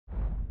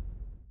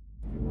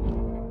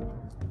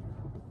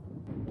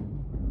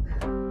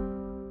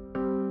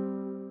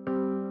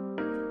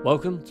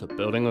Welcome to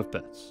Building with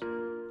Bits.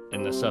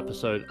 In this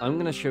episode, I'm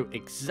going to show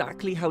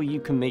exactly how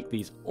you can make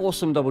these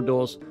awesome double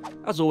doors.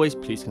 As always,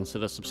 please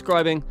consider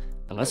subscribing,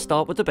 and let's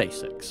start with the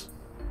basics.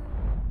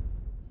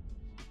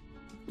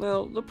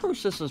 Now, the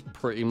process is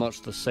pretty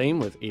much the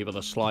same with either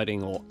the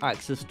sliding or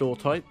axis door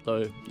type,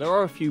 though there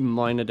are a few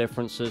minor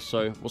differences,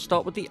 so we'll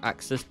start with the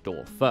axis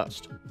door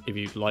first. If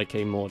you'd like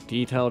a more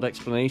detailed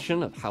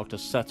explanation of how to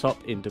set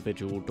up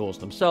individual doors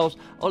themselves,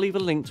 I'll leave a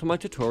link to my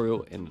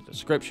tutorial in the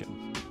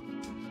description.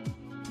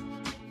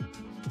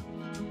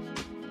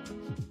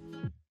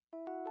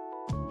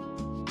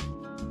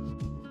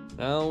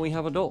 Now we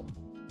have a door.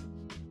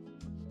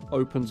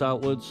 Opens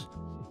outwards.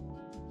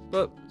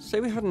 But say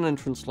we had an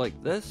entrance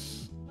like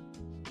this,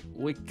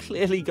 we're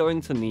clearly going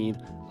to need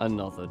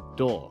another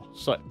door.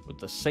 So with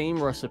the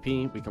same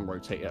recipe, we can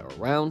rotate it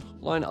around,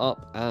 line it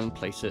up, and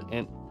place it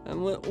in.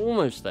 And we're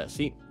almost there.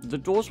 See, the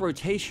door's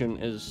rotation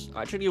is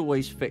actually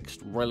always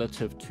fixed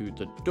relative to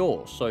the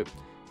door. So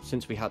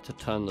since we had to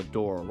turn the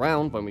door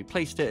around when we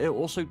placed it, it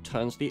also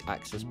turns the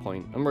axis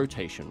point and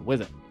rotation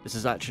with it. This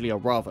is actually a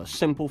rather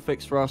simple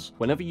fix for us.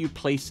 Whenever you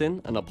place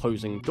in an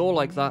opposing door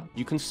like that,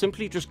 you can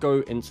simply just go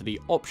into the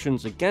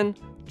options again,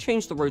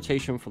 change the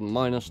rotation from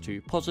minus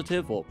to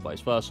positive or vice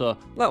versa.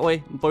 That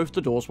way, both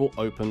the doors will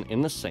open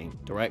in the same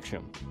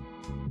direction.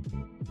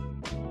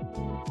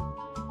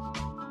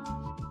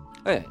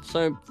 Okay,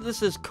 so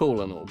this is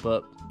cool and all,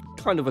 but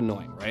kind of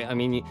annoying, right? I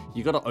mean,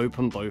 you got to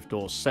open both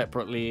doors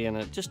separately and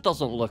it just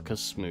doesn't look as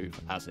smooth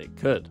as it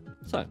could.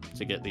 So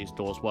to get these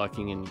doors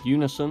working in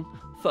unison,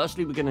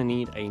 firstly we're going to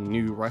need a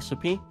new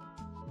recipe.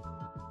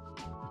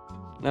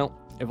 Now,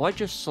 if I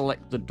just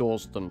select the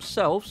doors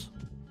themselves,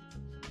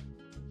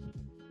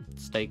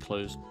 stay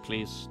closed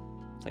please,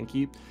 thank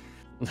you.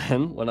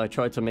 Then when I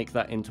try to make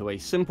that into a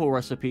simple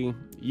recipe,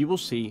 you will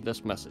see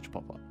this message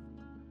pop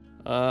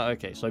up.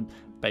 Okay, so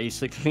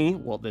basically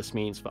what this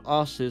means for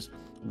us is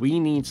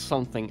we need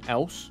something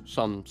else,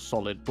 some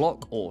solid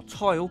block or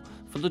tile,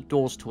 for the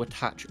doors to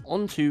attach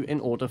onto in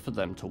order for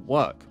them to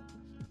work.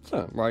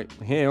 So right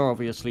here,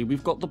 obviously,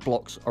 we've got the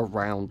blocks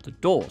around the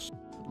doors.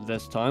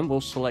 This time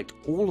we'll select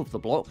all of the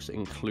blocks,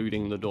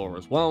 including the door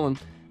as well, and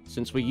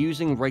since we're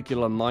using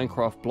regular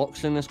Minecraft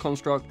blocks in this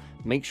construct,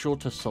 make sure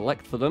to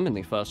select for them in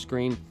the first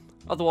screen,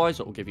 otherwise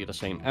it will give you the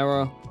same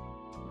error.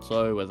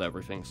 So with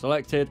everything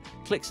selected,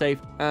 click save,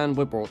 and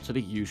we're brought to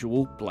the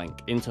usual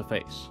blank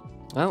interface.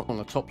 Now, on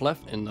the top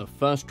left, in the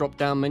first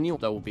drop-down menu,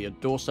 there will be a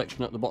door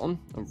section at the bottom,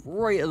 and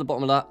right at the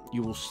bottom of that,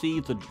 you will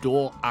see the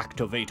door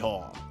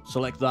activator.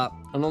 Select that,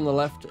 and on the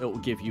left, it will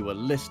give you a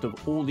list of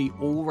all the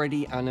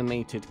already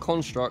animated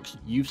constructs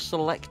you've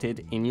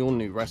selected in your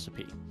new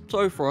recipe.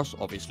 So for us,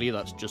 obviously,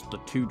 that's just the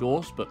two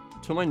doors, but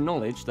to my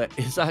knowledge, there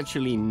is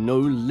actually no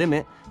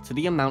limit to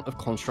the amount of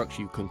constructs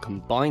you can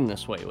combine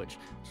this way, which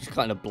just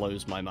kind of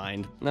blows my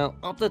mind. Now,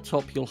 up the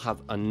top, you'll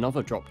have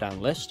another drop-down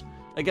list.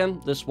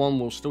 Again, this one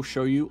will still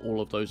show you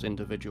all of those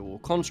individual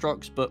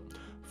constructs, but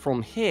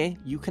from here,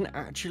 you can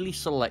actually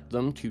select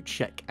them to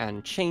check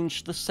and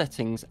change the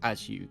settings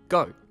as you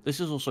go.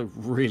 This is also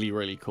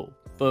really cool,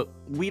 but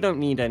we don't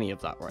need any of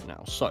that right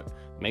now. So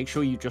make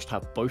sure you just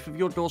have both of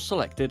your doors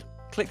selected,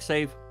 click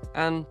save,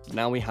 and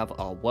now we have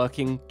our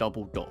working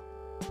double door.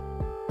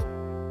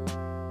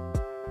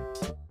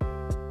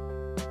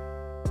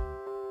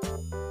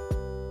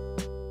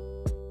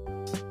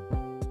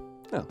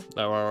 Now,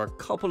 there are a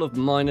couple of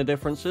minor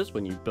differences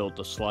when you build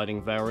the sliding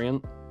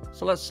variant,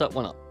 so let's set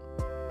one up.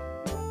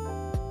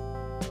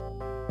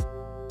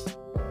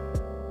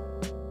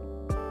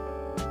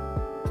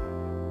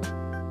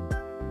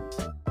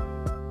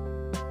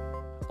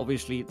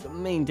 Obviously, the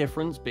main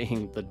difference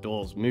being the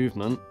door's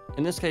movement.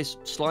 In this case,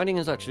 sliding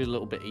is actually a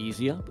little bit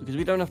easier because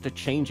we don't have to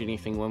change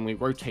anything when we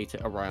rotate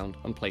it around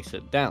and place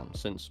it down,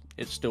 since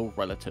it's still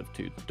relative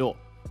to the door.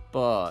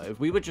 But if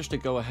we were just to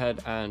go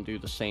ahead and do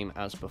the same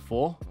as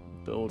before,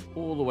 build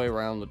all the way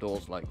around the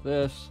doors like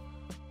this.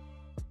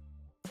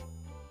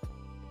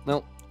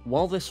 Now,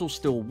 while this will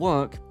still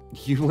work,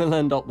 you will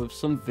end up with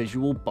some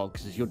visual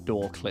bugs as your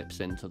door clips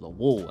into the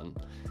wall,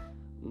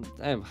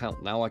 and hell,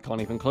 now I can't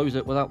even close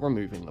it without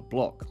removing the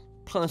block.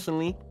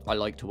 Personally, I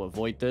like to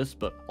avoid this,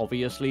 but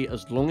obviously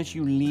as long as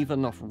you leave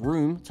enough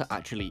room to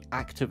actually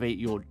activate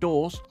your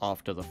doors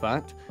after the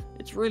fact,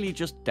 it's really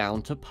just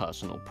down to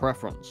personal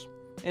preference.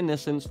 In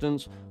this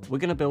instance, we're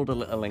going to build a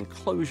little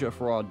enclosure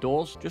for our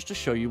doors just to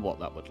show you what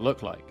that would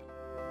look like.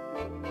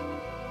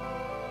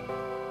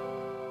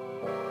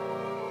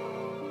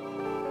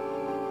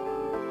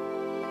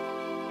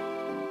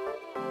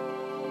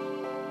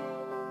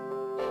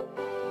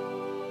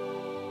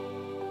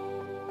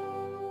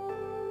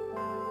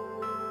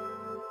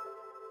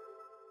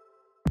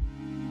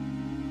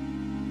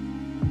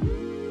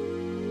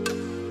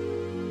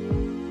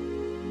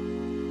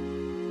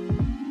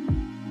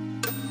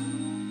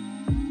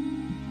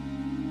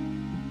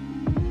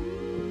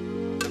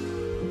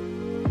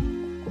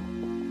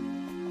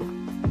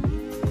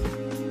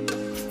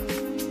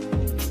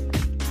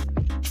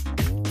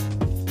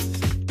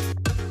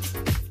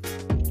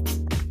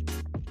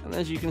 And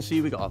as you can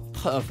see, we got a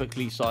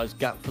perfectly sized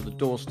gap for the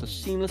doors to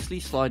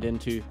seamlessly slide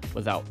into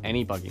without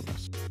any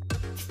bugginess.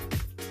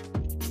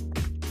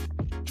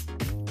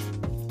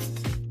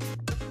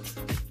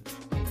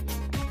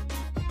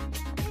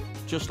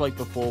 Just like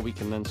before, we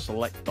can then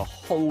select the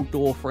whole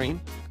door frame,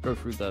 go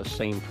through the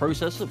same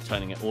process of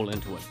turning it all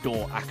into a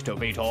door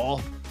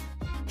activator.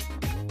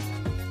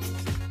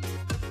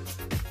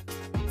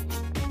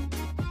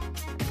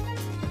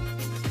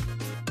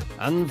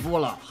 And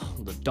voila,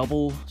 the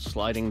double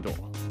sliding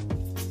door.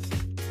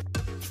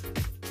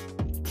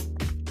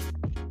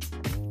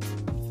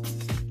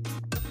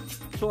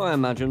 So I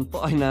imagine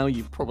by now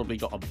you've probably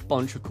got a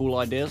bunch of cool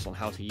ideas on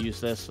how to use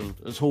this, and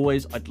as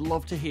always, I'd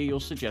love to hear your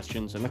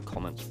suggestions in the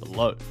comments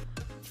below.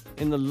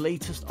 In the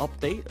latest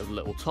update of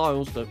Little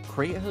Tiles, the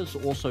creator has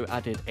also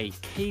added a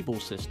cable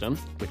system,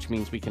 which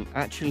means we can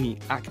actually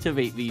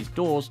activate these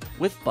doors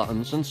with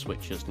buttons and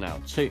switches now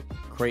too.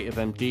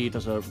 CreativeMD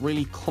does a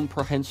really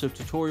comprehensive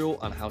tutorial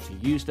on how to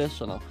use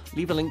this, and I'll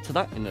leave a link to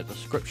that in the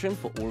description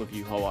for all of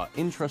you who are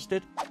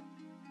interested.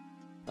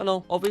 And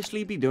I'll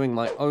obviously be doing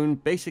my own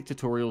basic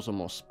tutorials on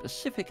more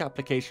specific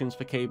applications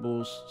for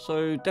cables,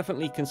 so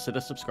definitely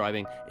consider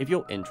subscribing if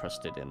you're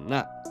interested in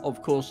that.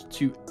 Of course,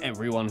 to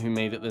everyone who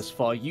made it this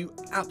far, you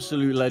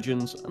absolute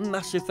legends, a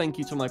massive thank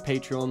you to my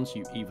Patreons,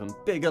 you even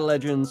bigger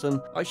legends, and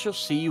I shall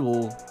see you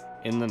all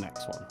in the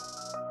next one.